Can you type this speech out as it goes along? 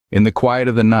In the quiet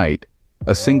of the night,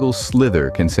 a single slither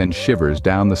can send shivers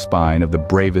down the spine of the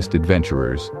bravest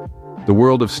adventurers. The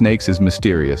world of snakes is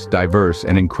mysterious, diverse,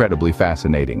 and incredibly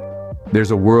fascinating.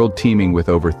 There's a world teeming with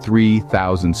over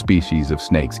 3,000 species of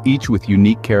snakes, each with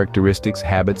unique characteristics,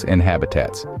 habits, and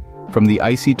habitats. From the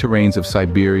icy terrains of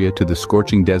Siberia to the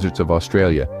scorching deserts of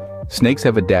Australia, snakes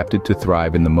have adapted to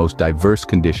thrive in the most diverse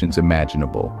conditions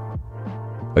imaginable.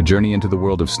 A journey into the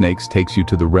world of snakes takes you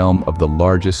to the realm of the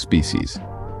largest species,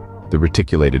 the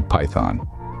reticulated python.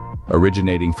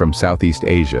 Originating from Southeast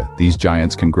Asia, these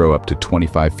giants can grow up to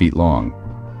 25 feet long.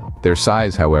 Their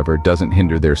size, however, doesn't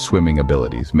hinder their swimming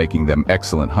abilities, making them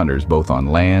excellent hunters both on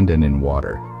land and in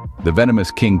water. The venomous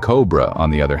king cobra,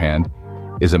 on the other hand,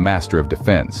 is a master of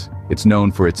defense. It's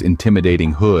known for its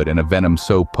intimidating hood and a venom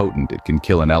so potent it can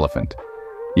kill an elephant.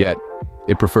 Yet,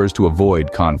 it prefers to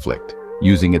avoid conflict,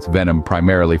 using its venom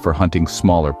primarily for hunting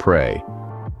smaller prey.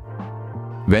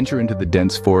 Venture into the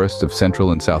dense forests of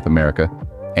Central and South America,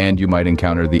 and you might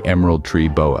encounter the emerald tree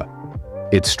boa.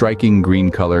 Its striking green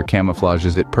color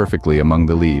camouflages it perfectly among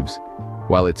the leaves,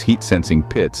 while its heat-sensing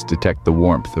pits detect the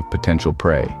warmth of potential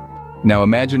prey. Now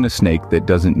imagine a snake that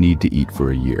doesn't need to eat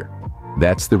for a year.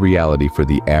 That's the reality for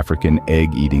the African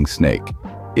egg-eating snake.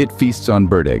 It feasts on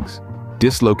bird eggs,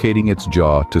 dislocating its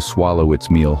jaw to swallow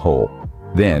its meal whole.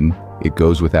 Then, it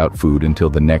goes without food until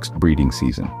the next breeding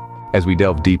season. As we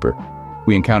delve deeper,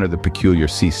 we encounter the peculiar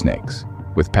sea snakes.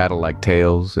 With paddle-like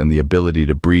tails and the ability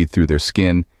to breathe through their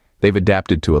skin, they've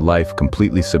adapted to a life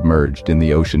completely submerged in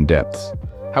the ocean depths.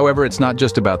 However, it's not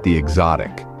just about the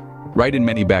exotic. Right in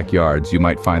many backyards, you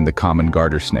might find the common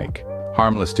garter snake.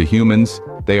 Harmless to humans,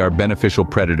 they are beneficial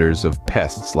predators of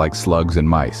pests like slugs and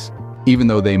mice. Even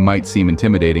though they might seem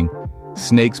intimidating,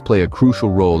 snakes play a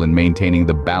crucial role in maintaining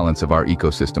the balance of our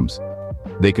ecosystems.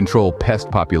 They control pest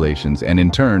populations and,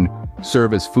 in turn,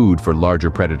 serve as food for larger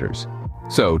predators.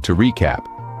 So, to recap,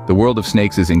 the world of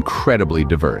snakes is incredibly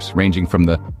diverse, ranging from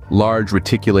the large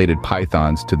reticulated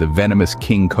pythons to the venomous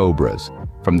king cobras,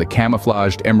 from the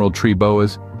camouflaged emerald tree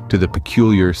boas to the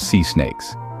peculiar sea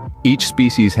snakes. Each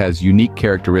species has unique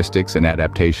characteristics and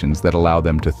adaptations that allow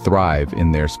them to thrive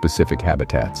in their specific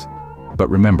habitats. But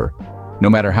remember, no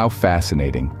matter how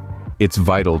fascinating, it's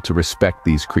vital to respect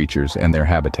these creatures and their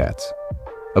habitats.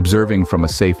 Observing from a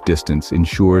safe distance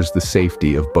ensures the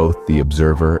safety of both the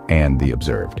observer and the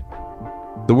observed.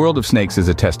 The world of snakes is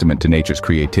a testament to nature's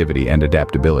creativity and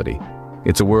adaptability.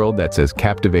 It's a world that's as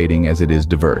captivating as it is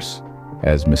diverse,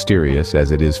 as mysterious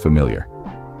as it is familiar.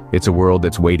 It's a world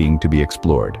that's waiting to be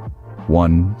explored,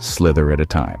 one slither at a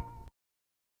time.